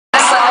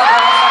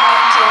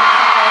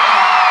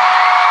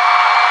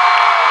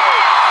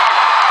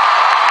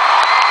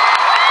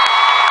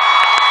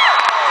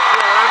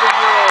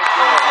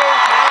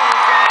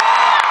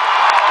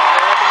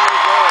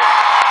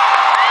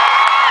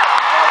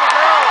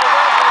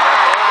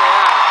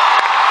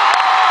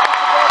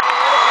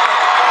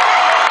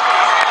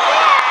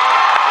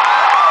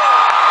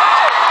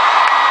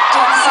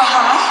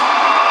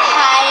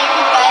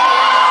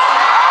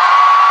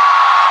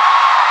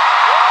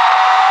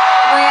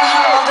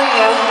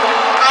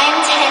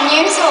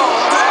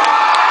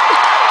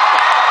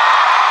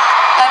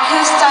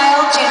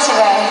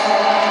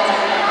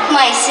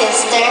my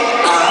sister.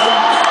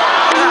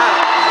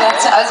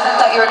 I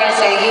thought you were going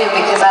to say you,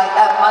 because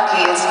that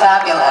monkey is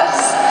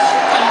fabulous.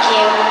 Thank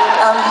you.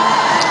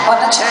 Why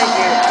don't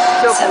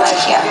you sit right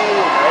here?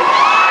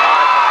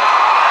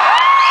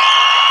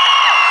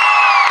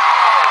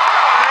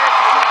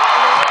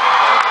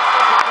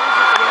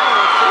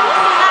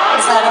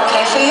 Is that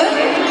okay for you?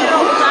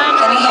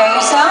 Can you hear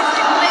yourself?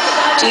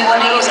 Do you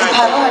want to use the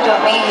pedal, or do you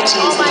want me to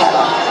use the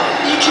pedal?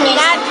 You can use the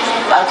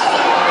pedal.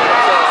 Okay.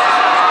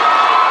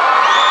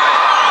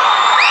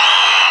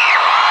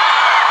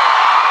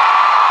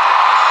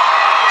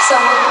 So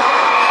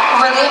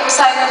we're really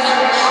excited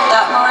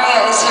that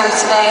Maria is here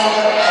today,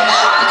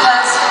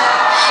 because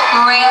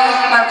Maria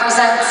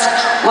represents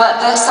what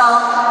this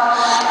song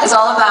is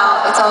all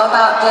about. It's all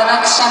about the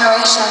next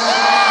generation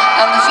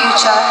and the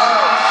future,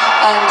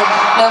 and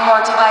no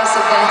more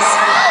divisiveness,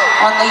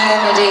 only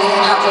unity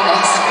and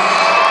happiness.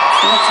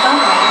 So let's go,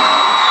 Maria.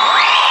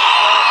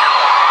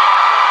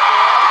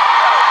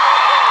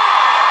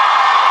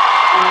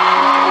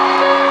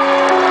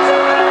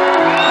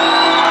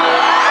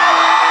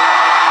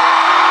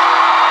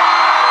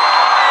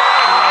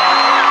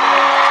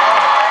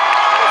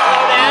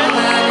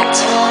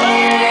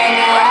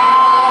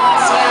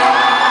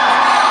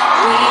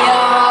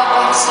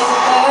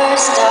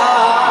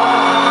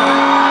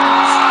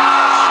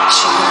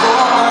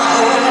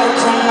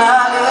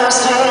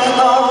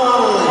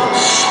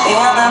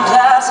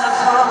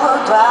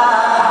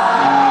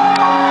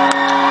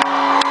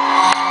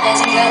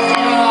 There's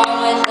nothing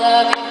wrong with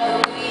loving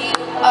who you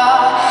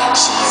are.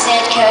 She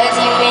said, 'cause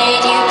you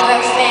made you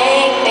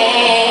perfect,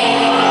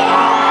 babe.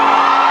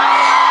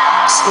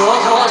 So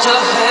hold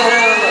your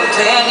head up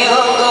and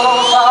you'll go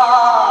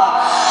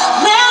far.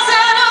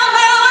 Listen to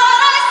me when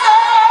I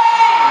say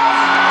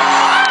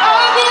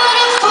I'm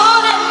beautiful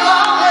in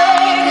my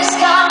way. This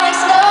God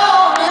makes no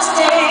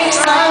mistakes.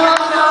 I'm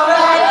on the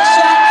right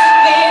track,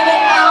 baby.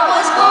 I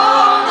was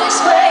born this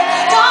way.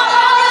 Don't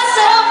love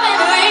yourself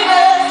and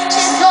regret.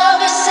 Just love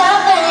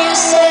yourself and you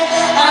say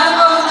I'm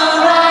on the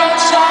right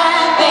track,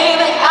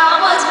 baby. I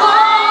was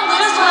born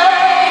this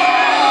way.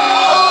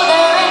 Oh,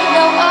 there ain't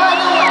no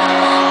other way.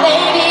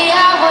 Baby,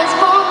 I was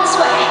born this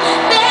way.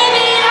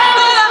 Baby, I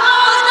was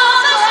born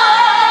this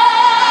way.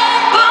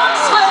 Born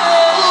this way.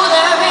 Oh,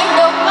 there ain't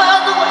no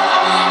other way.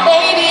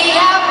 Baby,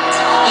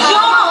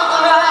 You're on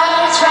the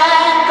right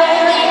track,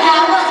 baby. I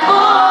was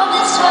born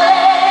this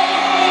way.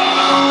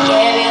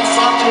 give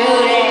yourself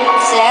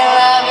prudence and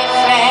love your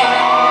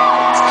friends,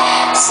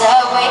 so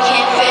we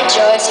can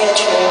rejoice your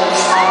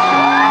truth.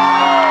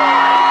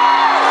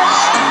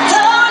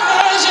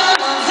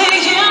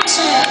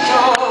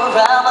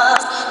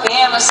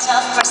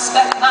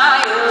 Self-respect my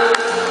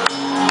youth.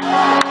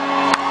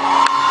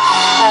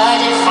 A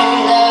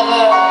different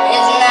lover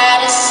is not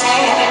a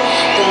sin.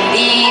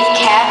 Believe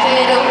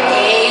capital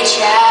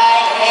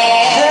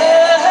H-I-M.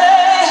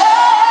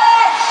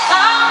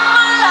 I'm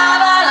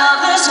alive, I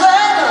love this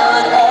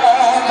weather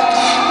and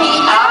Mi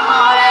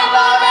amor es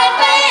volver.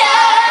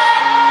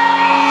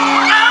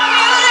 I'm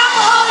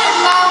beautiful in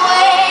my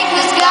way,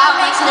 'cause God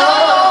makes no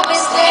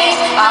mistakes.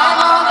 I'm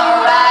on the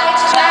right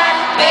track,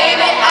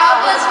 baby. I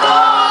was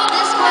born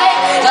this way.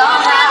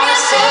 Don't have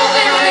yourself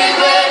in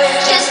regret.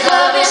 Just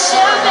love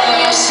yourself and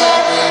you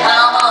said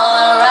I'm on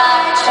the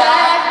right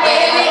track,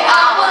 baby.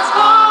 I was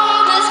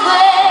born this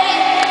way.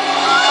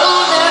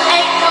 Oh, there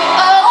ain't no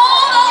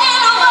other way.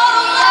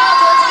 I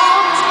was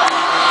born this way.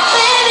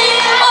 Baby,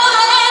 oh,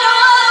 there ain't no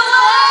other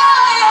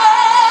way.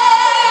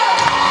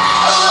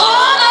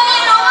 Oh, there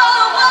ain't no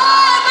other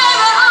way,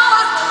 baby. I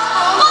was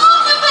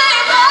born this way,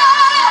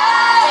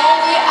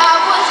 baby. I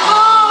was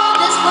born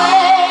this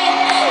way.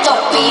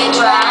 Don't be a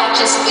drag,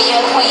 just be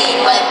a queen.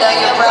 Whether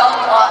you're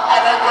broke or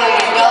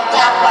evergreen, your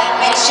black, white,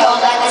 mixed, your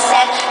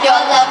descent, your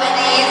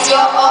Lebanese,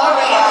 your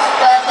Orient.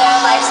 Whether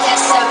life's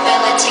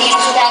disabilities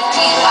left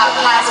you out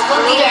past for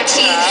leader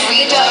teeth.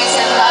 Rejoice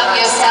and love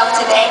yourself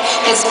today,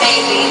 'cause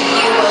baby,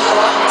 you were